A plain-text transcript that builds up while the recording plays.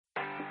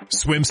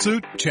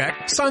Swimsuit? Check.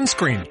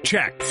 Sunscreen?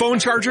 Check. Phone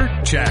charger?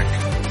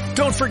 Check.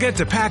 Don't forget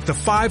to pack the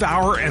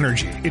 5-Hour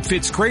Energy. It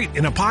fits great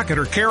in a pocket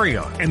or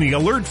carry-on, and the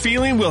alert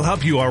feeling will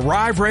help you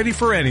arrive ready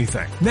for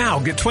anything. Now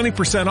get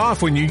 20%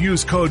 off when you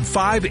use code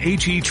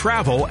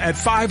 5HETRAVEL at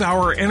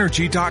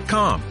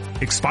 5hourenergy.com.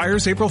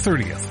 Expires April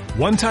 30th.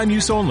 One-time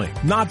use only.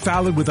 Not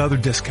valid with other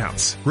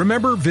discounts.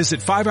 Remember, visit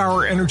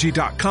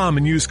 5hourenergy.com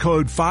and use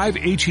code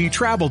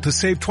 5HETRAVEL to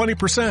save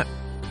 20%.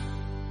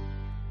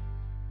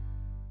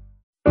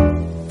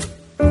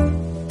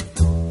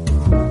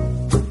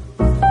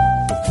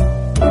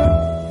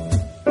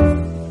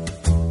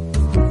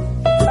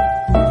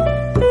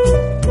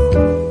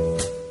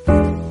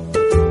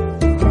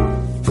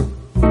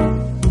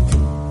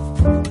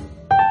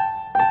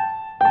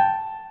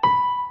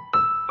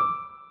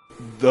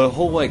 The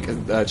whole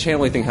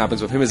channeling thing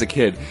happens with him as a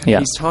kid. Yeah.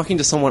 He's talking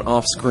to someone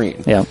off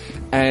screen. Yeah.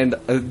 And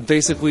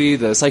basically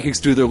the psychics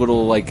do their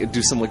little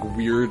do some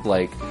weird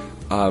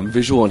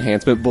visual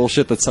enhancement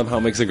bullshit that somehow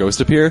makes a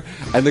ghost appear.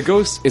 And the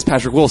ghost is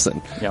Patrick Wilson.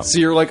 Yeah. So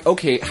you're like,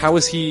 okay, how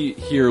is he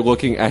here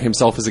looking at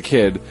himself as a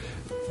kid?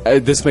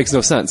 This makes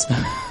no sense.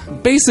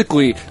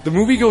 Basically, the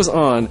movie goes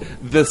on.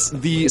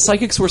 The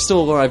psychics who are still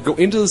alive go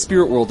into the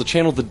spirit world to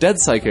channel the dead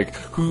psychic,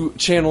 who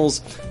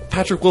channels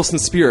Patrick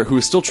Wilson's spirit, who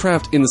is still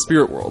trapped in the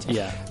spirit world.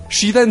 Yeah.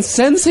 She then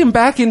sends him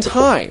back in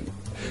time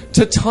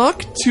to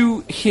talk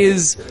to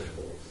his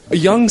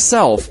young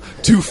self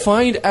to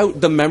find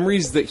out the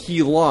memories that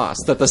he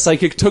lost, that the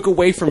psychic took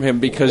away from him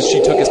because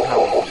she took his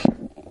power.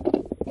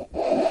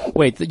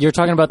 Wait, you're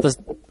talking about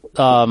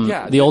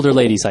the older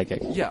lady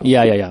psychic? Yeah.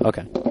 Yeah.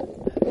 Okay.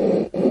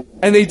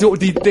 And they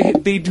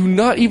do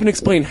not even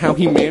explain how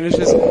he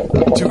manages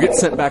to get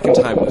sent back in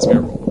time in the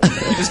spirit world.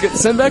 He just gets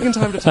sent back in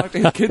time to talk to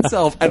his kid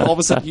self, and all of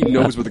a sudden he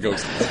knows where the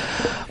ghost is.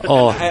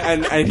 Oh.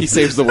 And he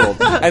saves the world.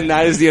 And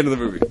that is the end of the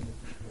movie.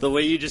 The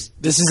way you just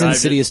This is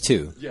Insidious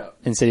 2. Yeah.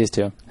 Insidious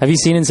 2. Have you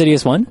seen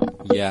Insidious 1?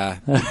 Yeah.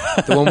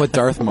 The one with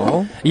Darth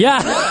Maul?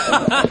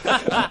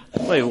 Yeah.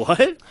 Wait,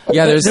 what?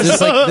 Yeah, there's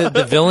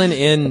the villain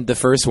in the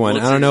first one.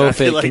 Looks I don't know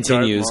exactly if it like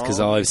continues Darth because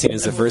Maul. all I've seen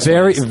is the first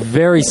Very, one.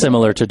 very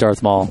similar to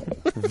Darth Maul.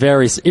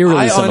 Very eerily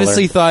I similar.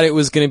 honestly thought it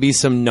was going to be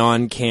some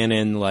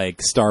non-canon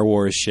Star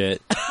Wars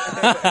shit.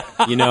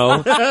 You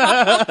know?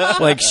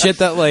 Shit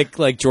that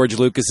like George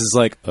Lucas is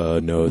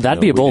no.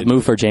 That'd be a bold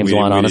move for James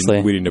Wan, honestly.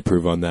 We didn't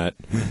approve on that.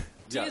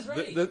 Yeah,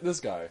 this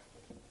guy.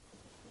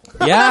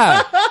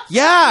 Yeah.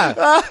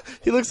 Yeah.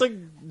 He looks like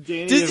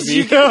Danny Did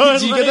you DeVito.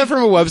 get that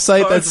from a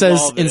website that Darth says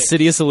Maul,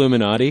 Insidious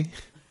Illuminati?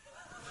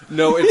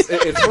 No, it's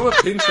from a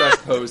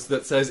Pinterest post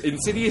that says,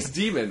 Insidious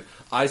Demon,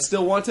 I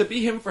still want to be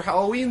him for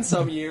Halloween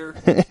some year.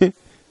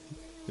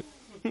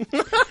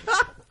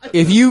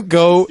 If you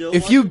go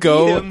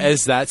him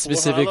as that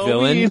specific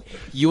villain, Halloween.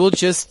 you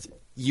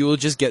will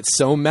just get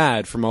so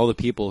mad from all the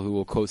people who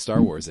will quote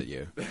Star Wars at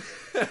you.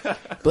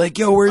 Like,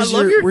 yo, where's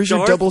your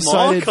Darth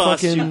double-sided Maul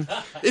costume.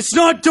 fucking It's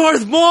not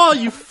Darth Maul,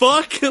 you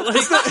fuck!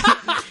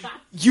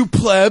 you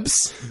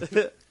plebs?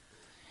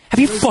 Have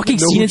you fucking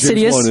seen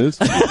Insidious?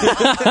 By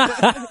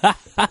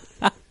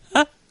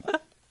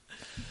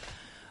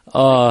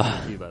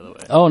the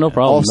way. Oh, no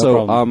problem. Also,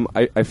 no problem.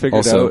 I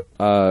figured out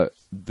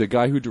the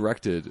guy who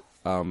directed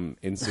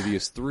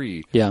Insidious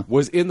 3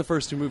 was in the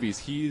first two movies.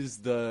 He's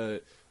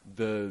the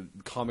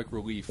comic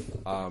relief.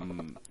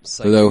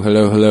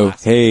 Hello.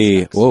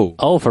 Hey, whoa.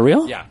 Oh, for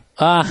real? Yeah.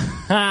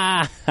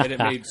 And And it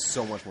made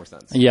so much more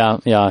sense. Yeah.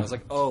 I was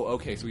like, oh,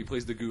 okay, so he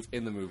plays the goof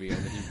in the movie, and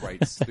then he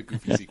writes the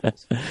goofy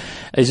sequels.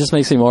 It just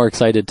makes me more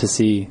excited to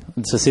see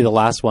the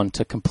last one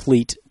to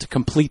complete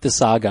the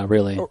saga.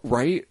 Really,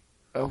 Right?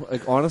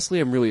 Honestly,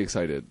 I'm really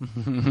excited.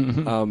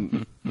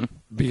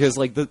 Because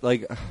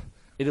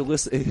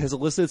it has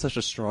elicited such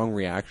a strong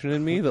reaction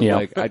in me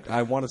that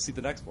I want to see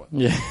the next one.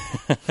 yeah.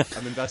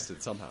 I'm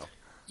invested somehow.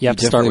 You have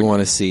to start, Definitely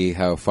want to see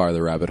how far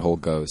the rabbit hole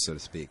goes, so to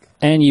speak.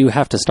 and you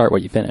have to start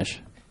what you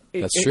finish.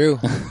 That's true.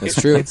 That's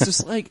true. It's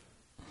just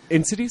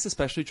Insidious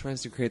especially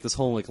tries to create this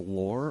whole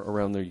lore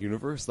around their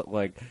universe that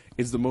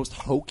is the most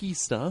hokey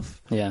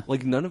stuff. Yeah.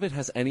 None of it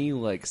has any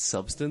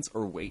substance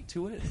or weight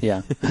to it.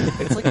 Yeah,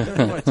 It's like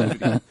Paranormal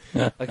Activity.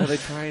 Like how they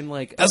try and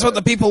That's what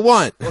the people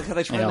want. Like how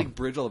they try Yeah. and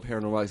bridge all the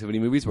Paranormal Activity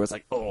movies where it's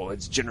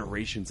it's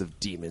generations of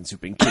demons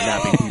who've been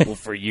kidnapping people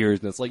for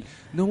years, and it's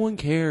no one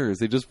cares.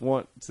 They just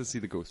want to see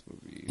the ghost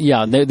movie.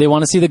 yeah. They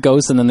want to see the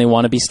ghost, and then they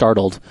want to be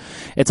startled.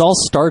 It's all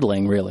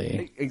startling,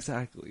 really.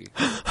 Exactly.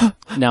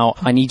 Now,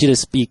 I need you to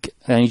speak.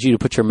 I need you to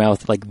put your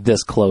mouth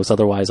this close,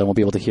 otherwise I won't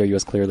be able to hear you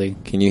as clearly.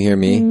 Can you hear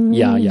me?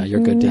 Yeah, you're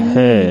good, Dan.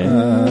 Hey,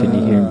 can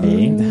you hear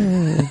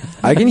me?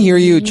 I can hear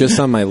you just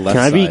on my left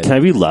side. Can I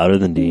be louder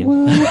than Dean?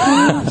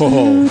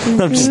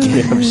 I'm just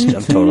kidding.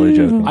 I'm totally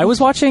joking. I was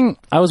watching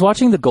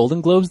the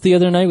Golden Globes the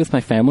other night with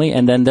my family,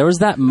 and then there was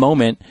that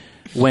moment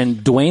when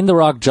Dwayne "The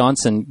Rock"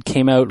 Johnson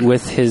came out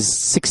with his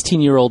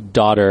 16-year-old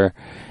daughter,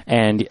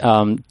 and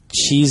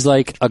she's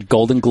like a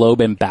Golden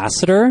Globe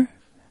ambassador.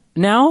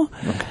 now,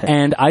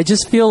 and I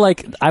just feel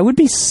like I would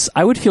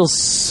feel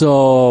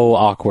so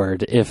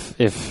awkward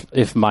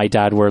if my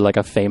dad were like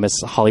a famous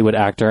Hollywood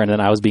actor and then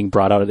I was being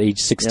brought out at age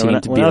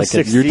 16 to be like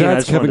 16, Your I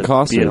dad's just Kevin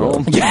wanted to be at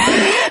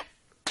Costner. home.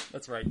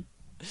 That's right.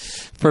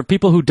 For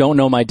people who don't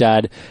know my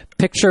dad,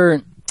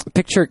 picture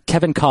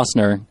Kevin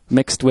Costner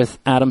mixed with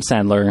Adam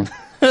Sandler,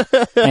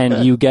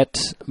 and you get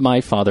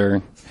my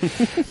father.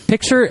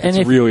 Picture and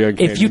It's really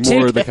uncanny. if you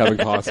More take than Kevin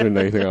Costner than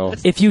anything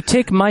else. if you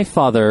take my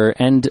father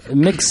and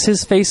mix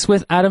his face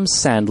with Adam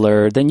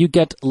Sandler, then you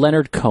get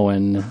Leonard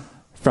Cohen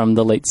from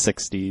the late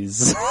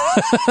 60s.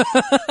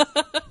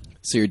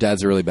 So your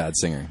dad's a really bad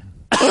singer.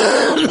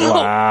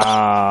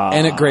 Wow.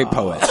 And a great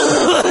poet.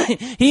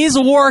 He's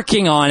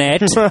working on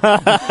it.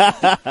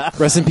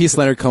 Rest in peace,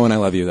 Leonard Cohen. I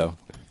love you, though.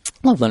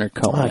 Love Leonard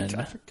Cohen.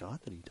 I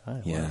forgot that he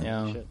died. Yeah.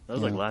 Yeah. Shit. That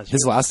was like last year.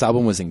 His last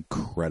album was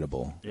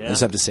incredible. Yeah. I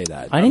just have to say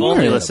that. I I've didn't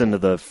only hear it. listened to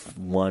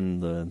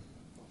the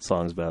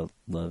songs about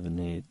love and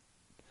hate.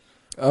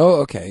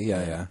 Oh, okay.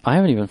 Yeah, yeah. I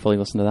haven't even fully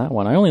listened to that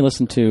one. I only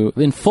listened to,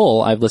 in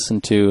full, I've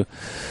listened to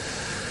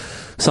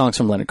songs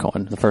from Leonard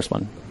Cohen, the first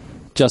one.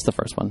 Just the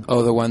first one.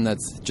 Oh, the one that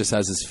just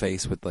has his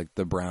face with like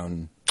the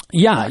brown.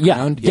 Yeah,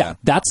 background? yeah.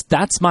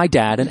 That's my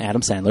dad and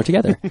Adam Sandler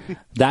together.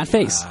 That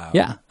face. Wow.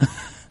 Yeah.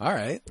 All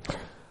right.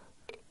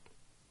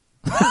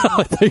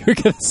 I thought you were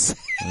going to say.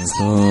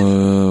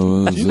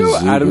 Do you know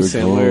Adam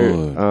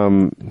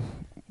Sandler?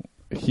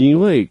 He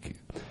like.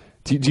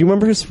 Do you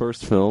remember his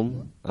first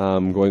film,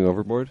 Going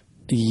Overboard?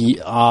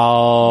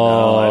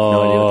 Oh. I have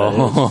no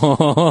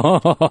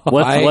idea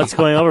what that is. What's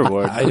Going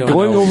Overboard? I don't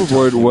Going know what you're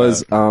Overboard talking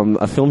was about.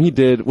 a film he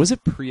did. Was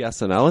it pre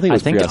SNL? I think it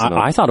was pre SNL.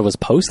 I thought it was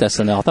post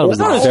SNL. I thought it was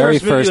I thought the his very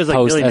first movie first was like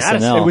post Billy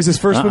Madison. SNL. It was his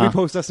first movie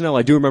post SNL.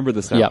 I do remember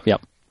this now.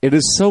 Yep. It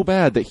is so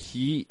bad that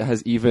he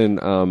has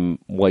even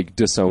like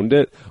disowned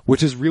it,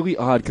 which is really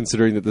odd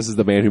considering that this is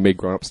the man who made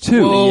Grown Ups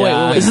 2. Whoa,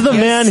 wait. This is the He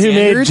has man who made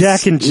standards?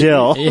 Jack and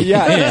Jill.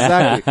 Yeah,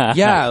 exactly.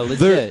 Yeah,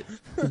 legit.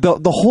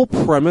 The whole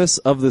premise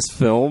of this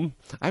film,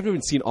 I haven't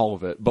even seen all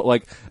of it, but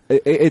like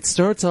it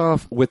starts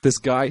off with this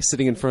guy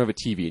sitting in front of a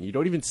TV, and you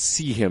don't even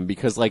see him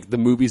because like the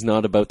movie's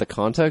not about the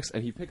context,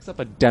 and he picks up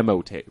a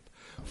demo tape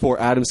for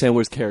Adam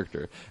Sandler's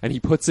character, and he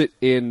puts it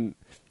in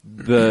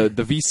the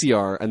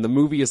VCR, and the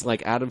movie is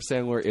like Adam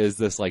Sandler is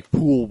this like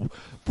pool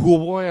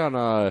boy on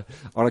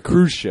a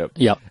cruise ship.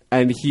 Yep.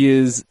 And he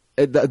is.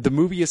 The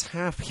movie is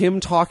half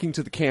him talking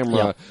to the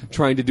camera,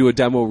 trying to do a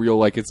demo reel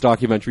like it's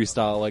documentary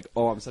style, like,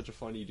 oh, I'm such a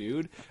funny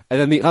dude. And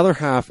then the other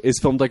half is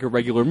filmed like a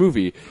regular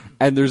movie.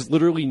 And there's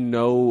literally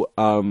no...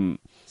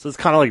 So it's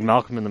kind of like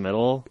Malcolm in the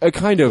Middle.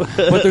 kind of.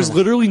 But there's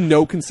literally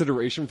no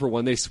consideration for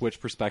when they switch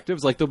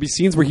perspectives. Like, there'll be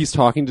scenes where he's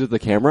talking to the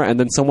camera, and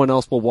then someone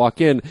else will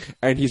walk in,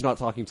 and he's not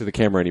talking to the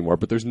camera anymore.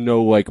 But there's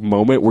no, like,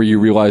 moment where you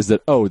realize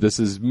that, oh, this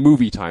is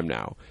movie time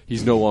now.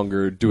 He's no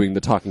longer doing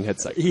the talking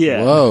head segment.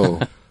 Yeah. Whoa.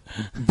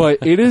 But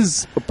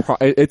it's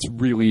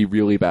really,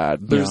 really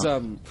bad. There's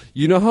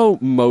you know how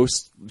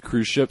most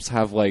cruise ships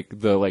have like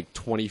the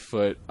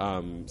 20-foot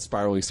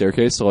spiraling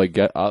staircase to like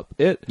get up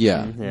it?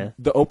 Yeah. Yeah.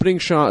 The opening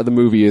shot of the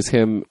movie is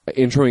him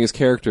introing his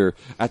character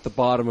at the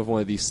bottom of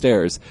one of these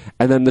stairs,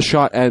 and then the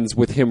shot ends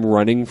with him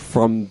running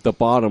from the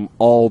bottom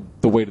all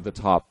the way to the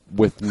top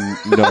with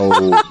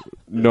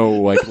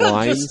no like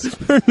lines.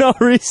 For no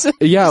reason.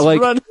 Yeah, Just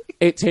like run.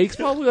 it takes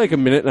probably like a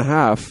minute and a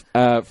half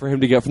for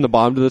him to get from the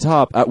bottom to the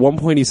top. At one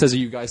point, he says, "Are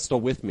you guys still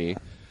with me?"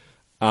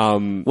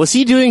 Was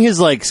he doing his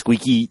like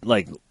squeaky,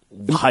 like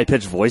high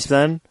pitched voice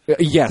then?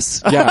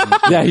 Yes, yeah,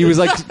 yeah. He was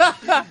like,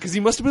 because he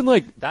must have been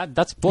like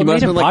That's He what must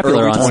made have him been, like,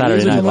 popular early on 20s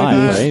Saturday or Night something like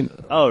Live, that. right?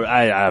 Oh,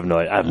 I have no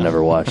idea. I've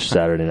never watched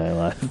Saturday Night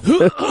Live.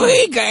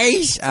 Hey,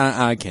 guys.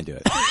 I can't do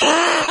it.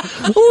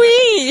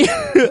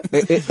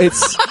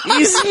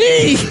 it's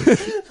me.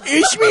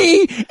 It's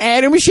me,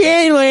 Adam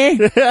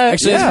Sandler.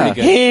 Actually, that's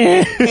pretty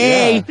good.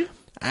 Hey,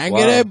 I'm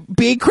gonna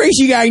be a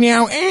crazy guy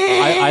now.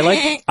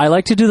 I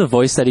like to do the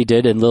voice that he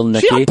did in Little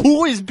Nicky.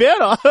 Shampoo is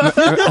better.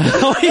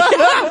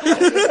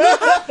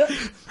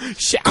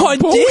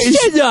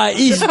 Conditioner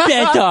is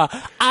better.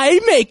 I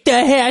make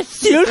the hair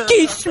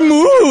silky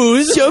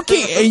smooth.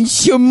 Silky and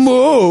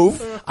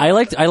smooth. I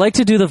like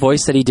to do the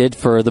voice that he did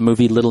for the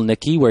movie Little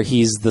Nicky, where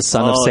he's the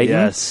son of Satan.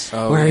 Yes.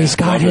 Where he's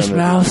got his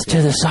mouth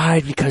to the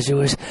side because it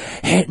was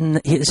hitting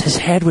his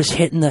head was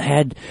hitting the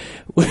head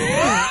with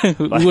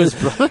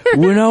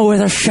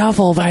a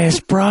shovel by his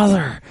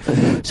brother.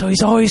 So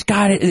he's always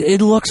got it.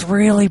 It looks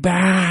really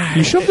bad.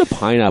 he shoved a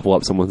pineapple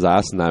up someone's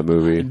ass in that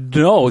movie.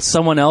 No,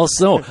 someone else.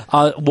 No,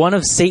 one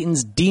of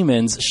Satan's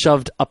demons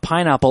shoved a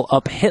pineapple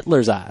up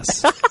Hitler's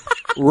ass.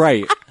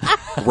 Right.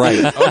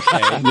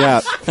 Okay. Yeah.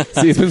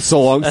 See, it's been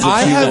so long since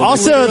I you have were-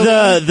 Also,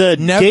 the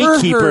Never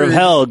gatekeeper of heard-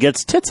 hell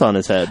gets tits on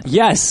his head.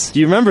 Yes, Do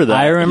you remember that?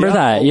 I remember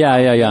that.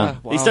 Yeah.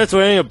 He starts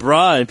wearing a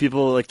bra and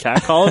people like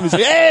catcall him. He's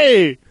like,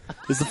 "Hey,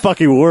 it's the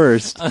fucking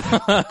worst."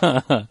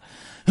 Quentin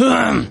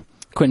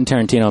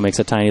Tarantino makes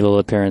a tiny little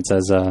appearance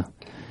as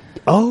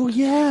Oh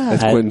yeah,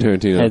 That's Quentin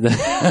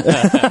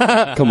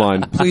Tarantino. Come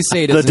on. Please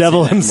say it. the doesn't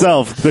devil say that.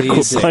 himself, the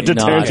Please say Quentin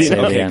not say Tarantino.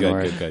 the Okay,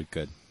 N-word.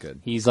 good. good.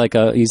 He's like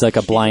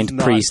a blind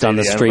not priest on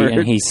the saying the street, N-word.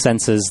 and he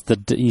senses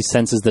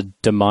the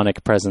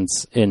demonic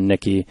presence in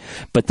Nikki,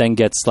 but then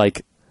gets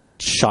like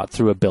shot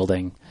through a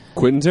building.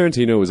 Quentin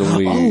Tarantino was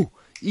only. Oh,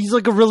 he's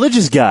like a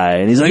religious guy,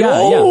 and he's like, Yeah,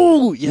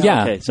 oh,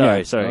 yeah. Okay, sorry,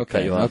 Yeah. sorry.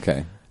 Cut you off.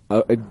 Okay.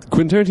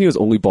 Quentin Tarantino is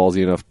only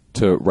ballsy enough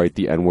to write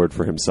the N-word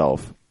for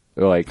himself.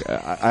 Like,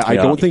 I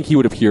Yeah. don't think he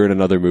would appear in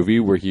another movie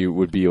where he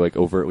would be like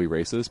overtly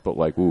racist, but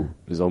like,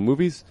 his own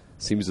movies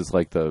seems just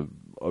like the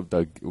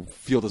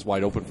field is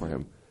wide open for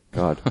him.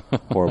 God,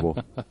 horrible.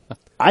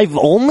 I've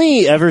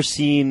only ever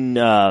seen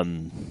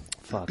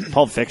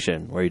Pulp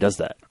Fiction where he does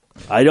that.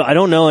 I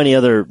don't know any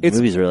other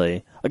movies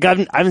really. Like I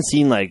haven't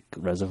seen like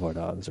Reservoir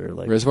Dogs or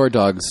like. Reservoir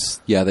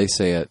Dogs. Yeah, they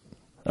say it.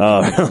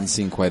 Oh, I've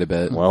seen quite a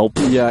bit. well,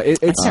 Yeah,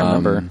 it's I can't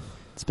remember.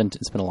 It's been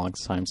a long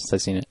time since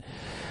I've seen it.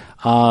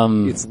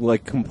 it's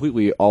like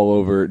completely all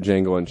over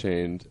Django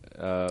Unchained.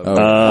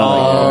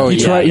 Oh, He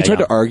yeah, tried yeah.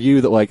 to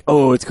argue that like,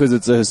 it's because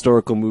it's a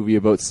historical movie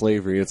about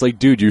slavery. It's like,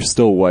 dude, you're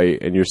still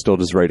white, and you're still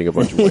just writing a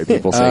bunch of white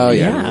people saying, Oh, the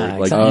yeah. N-word.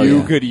 Like exactly.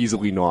 you could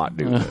easily not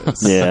do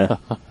this. yeah.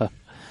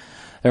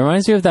 It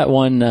reminds me of that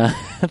one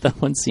that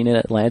one scene in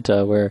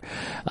Atlanta where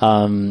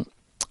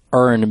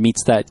Earn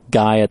meets that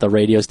guy at the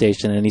radio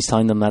station, and he's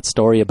telling them that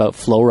story about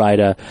Flo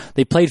Rida.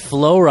 They played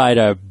Flo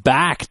Rida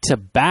back to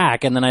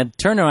back, and then I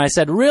turned to him and I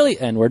said, "Really,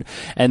 N-word?"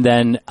 And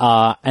then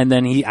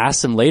he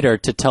asked him later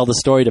to tell the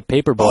story to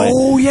Paperboy.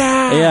 Oh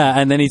yeah, Yeah,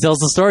 and then he tells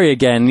the story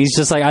again. And he's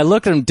just like, I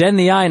looked at him dead in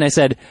the eye and I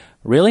said,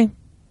 "Really?"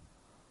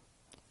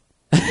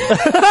 And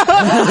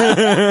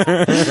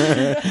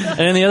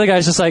then the other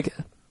guy's just like,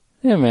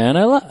 "Yeah, man,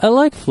 I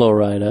like Flo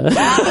Rida."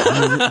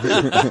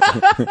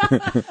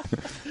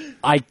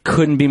 I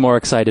couldn't be more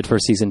excited for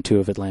season 2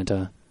 of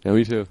Atlanta. Yeah,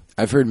 me too.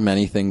 I've heard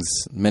many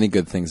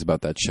good things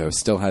about that show.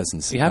 Still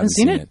hasn't seen. You haven't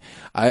seen it?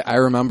 I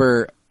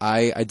remember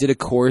I did a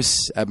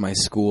course at my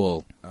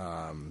school.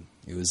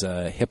 It was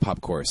a hip hop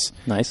course.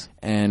 Nice.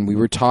 And we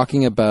were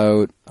talking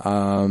about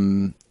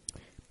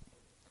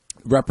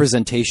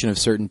representation of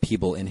certain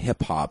people in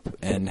hip hop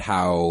and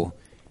how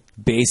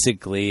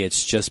basically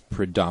it's just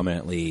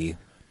predominantly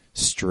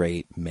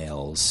straight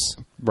males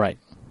Right.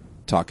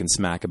 talking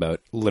smack about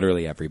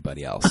literally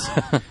everybody else.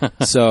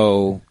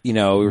 So, we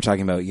were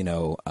talking about,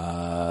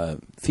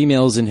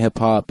 females in hip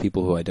hop,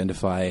 people who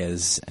identify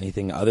as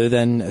anything other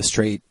than a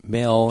straight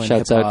male in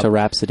Shouts hip-hop. out to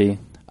Rhapsody.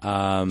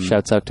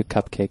 Shouts out to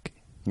Cupcake.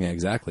 Yeah,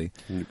 exactly.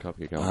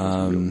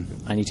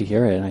 I need to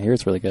hear it. I hear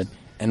it's really good.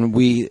 And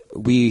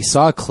we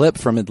saw a clip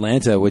from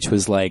Atlanta, which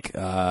was like,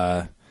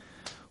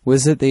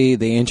 was it they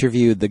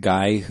interviewed the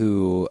guy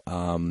who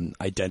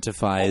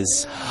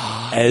identifies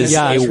as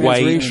a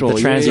white transracial.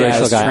 The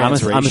transracial guy. I'm a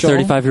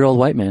transracial. 35-year-old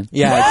white man.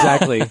 Yeah,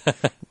 exactly.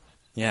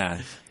 Yeah.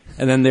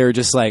 And then they were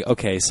just like,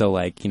 okay, so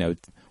like,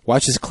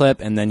 watch this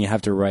clip and then you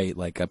have to write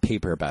like a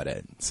paper about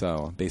it.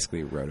 So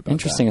basically wrote about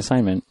Interesting that.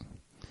 assignment.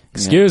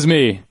 Excuse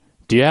me.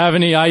 Do you have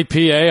any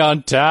IPA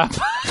on tap?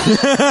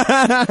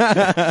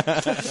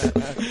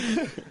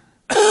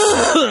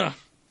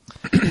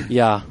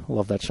 Yeah,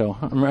 love that show.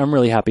 I'm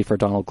really happy for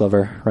Donald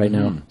Glover right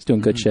now. He's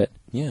doing good shit.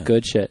 Yeah.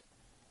 Good shit.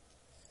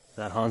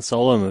 That Han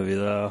Solo movie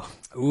though.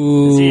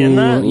 Ooh. Is he in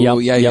that? Yep,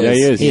 yeah, yep.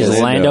 he is. He is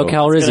Lando It's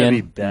gonna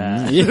be Calrissian.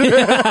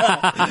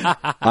 bad.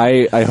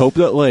 I hope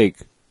that like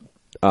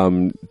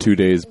 2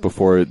 days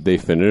before they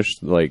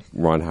finish, like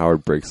Ron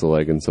Howard breaks a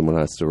leg and someone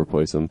has to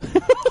replace him.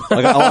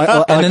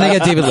 And then they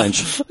get David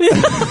Lynch.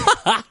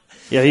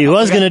 Yeah, he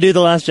was going to do The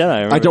Last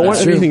Jedi. I don't want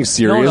anything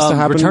serious to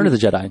happen. Return of the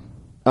Jedi.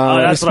 Oh,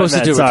 that's supposed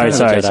what I to meant. do Sorry, Return of the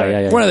sorry, Jedi. sorry. Yeah,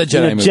 yeah. One of the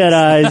Jedi movies.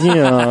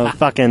 Jedis,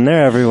 fucking,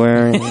 they're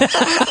everywhere.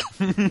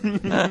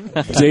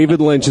 David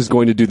Lynch is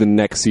going to do the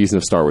next season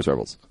of Star Wars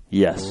Rebels.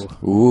 Yes,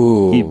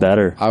 Ooh. he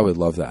better. I would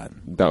love that.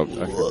 That would be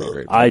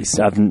great.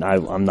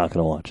 I'm not going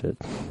to watch it.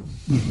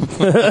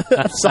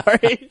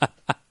 Sorry.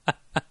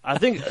 I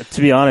think, to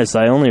be honest,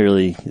 I only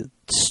really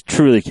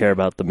truly care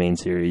about the main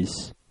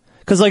series.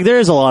 Because, like,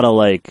 there's a lot of,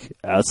 like,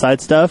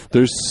 outside stuff.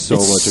 There's so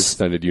much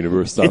extended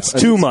universe stuff. It's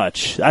too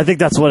much. I think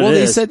that's what Well, it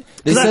they is. said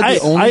 'Cause the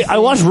only I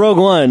watched Rogue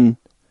One,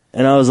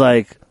 and I was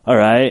like, all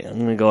right, I'm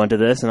going to go into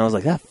this. And I was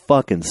like, that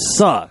fucking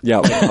sucked.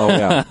 Yeah. Oh,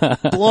 yeah.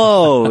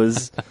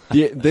 Blows.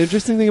 The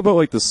interesting thing about,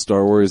 like, the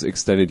Star Wars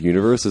extended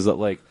universe is that,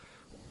 like,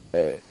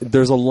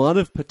 there's a lot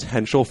of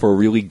potential for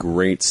really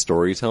great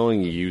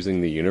storytelling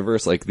using the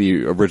universe. Like,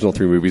 the original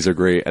 3 movies are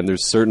great, and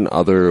there's certain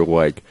other,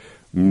 like,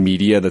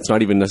 media that's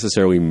not even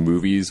necessarily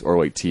movies or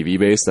like TV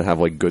based that have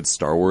like good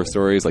Star Wars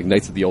stories. Like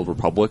Knights of the Old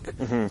Republic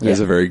is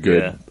a very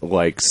good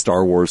like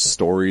Star Wars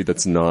story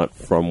that's not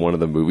from one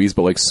of the movies,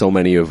 but like so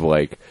many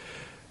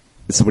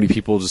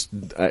people just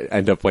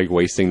end up like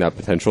wasting that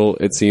potential,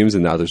 it seems,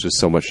 and now there's just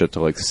so much shit to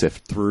like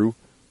sift through.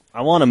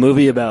 I want a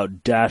movie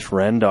about Dash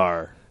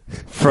Rendar.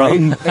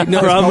 From No, it's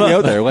probably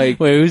out there. Like,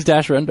 Wait, who's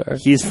Dash Rendar?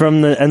 he's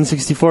from the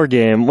N64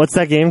 game. What's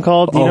that game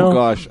called? Do you know?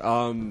 gosh,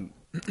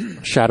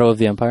 Shadow of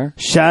the Empire.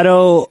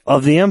 Shadow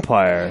of the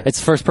Empire. It's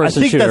first I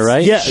person think shooter, that's-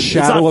 right? Yeah, it's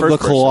Shadow not of the first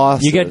person.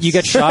 Colossus. You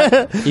get shot.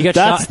 You get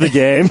That's shot. the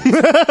game.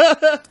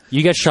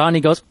 You get shot, and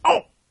he goes, "Oh!"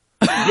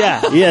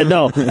 yeah,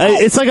 no.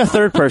 It's like a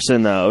third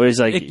person though. It's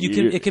like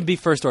It can be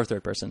first or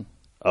third person.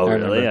 Oh, I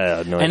really? remember. I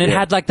had no And idea. it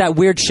had like that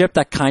weird ship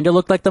that kind of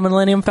looked like the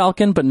Millennium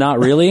Falcon, but not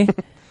really.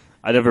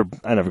 I never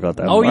got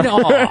that. Oh, far. you know.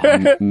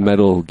 Aw.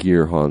 Metal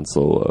Gear Han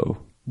Solo.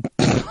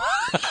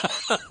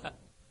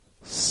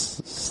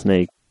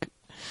 Snake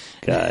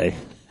guy.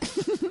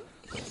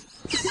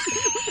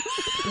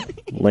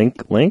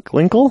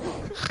 Linkle?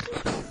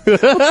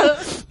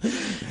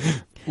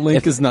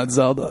 Link is not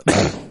Zelda.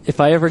 If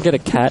I ever get a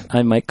cat,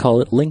 I might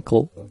call it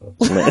Linkle.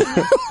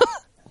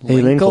 Hey,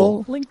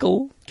 Linkle.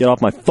 Linkle. Get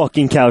off my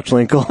fucking couch,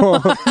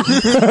 Linkle.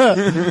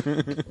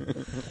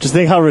 Just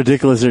think how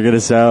ridiculous you're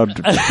gonna sound.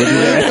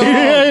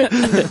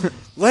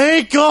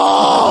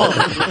 Linkle!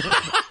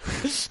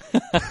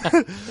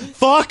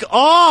 Fuck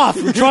off!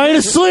 I'm trying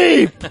to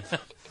sleep!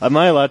 Am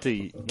I allowed to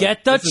eat?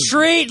 Get the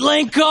treat,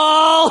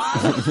 Linkle!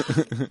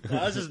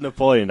 That was just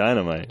Napoleon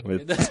Dynamite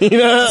with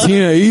Tina.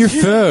 Tina, eat your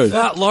food.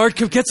 Lord,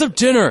 come get some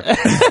dinner.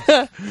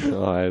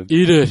 God.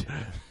 Eat it.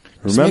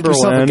 Remember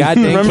yourself a when?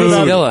 goddamn remember,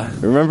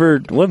 quesadilla. remember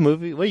what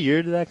movie? What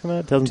year did that come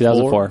out?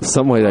 2004. 2004.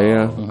 Something like that,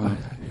 yeah.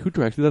 Who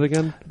directed that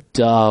again?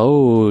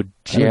 Oh,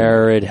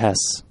 Jared Hess.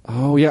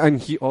 Oh, yeah, and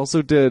he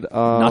also did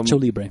Nacho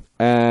Libre.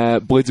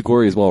 Blades of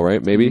Glory as well,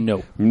 right? Maybe?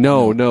 No.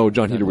 No.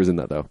 John Heder was in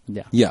that, though.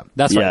 Yeah. Yeah.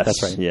 That's right. Yes,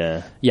 That's right.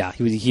 Yeah. Yeah,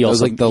 he was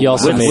also like the he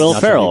also last- made Will Nacho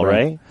Ferrell, Libre.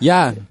 right?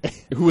 Yeah.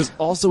 Who was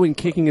also in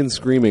Kicking and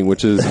Screaming,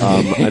 which is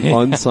an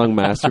unsung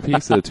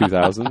masterpiece of the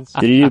 2000s.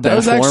 Did he do That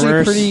was actually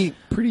Benchwarmers?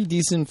 pretty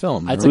decent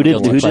film. I'd say Who did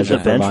Guilty the pleasure.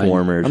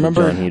 Benchwarmers? I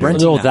remember with John Heder?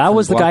 renting No, that that from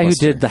was the guy who Blockbuster.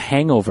 did The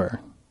Hangover.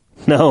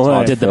 No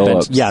way. Did the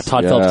Phillips. bench? Yeah,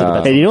 Todd Phillips did the Yeah.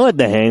 bench. Hey, do you know what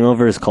The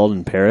Hangover is called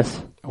in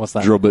Paris? What's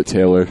that? Drillbit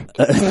Taylor.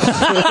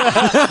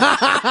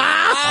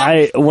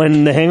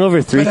 When The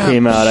Hangover 3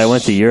 came out, I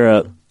went to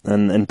Europe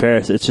and in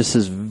Paris. It's just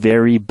this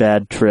very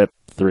bad trip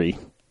 3.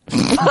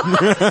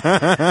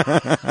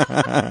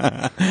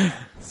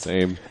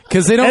 Same.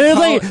 Because they don't. And it's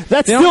call- like,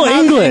 that's they don't still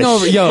have English.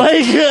 Hangover. Yo,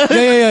 Like,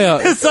 yeah.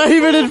 it's not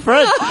even in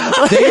French.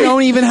 They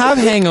don't even have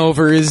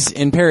hangovers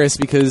in Paris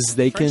because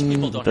they can.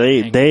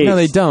 They No,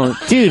 they don't.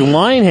 Dude,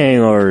 wine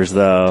hangovers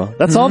though.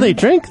 That's all they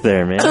drink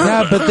there, man.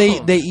 Yeah, but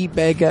they eat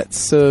baguettes,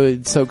 so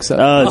it soaks up.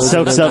 Oh, it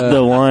soaks up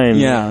the wine.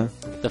 Yeah,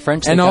 The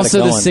French and got it also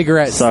the going.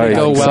 cigarettes Sorry. that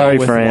go well Sorry,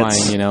 with France.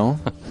 wine. You know,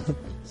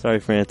 Sorry,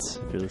 France,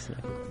 if you're listening.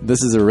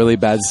 this is a really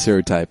bad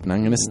stereotype, and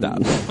I'm going to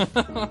stop.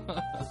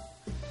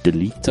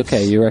 Delete. It's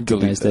okay, you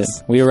recognized it.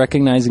 this. We were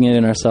recognizing it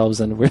in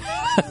ourselves, and we're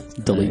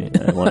delete.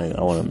 I want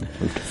to move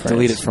to France.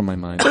 Delete it from my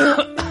mind.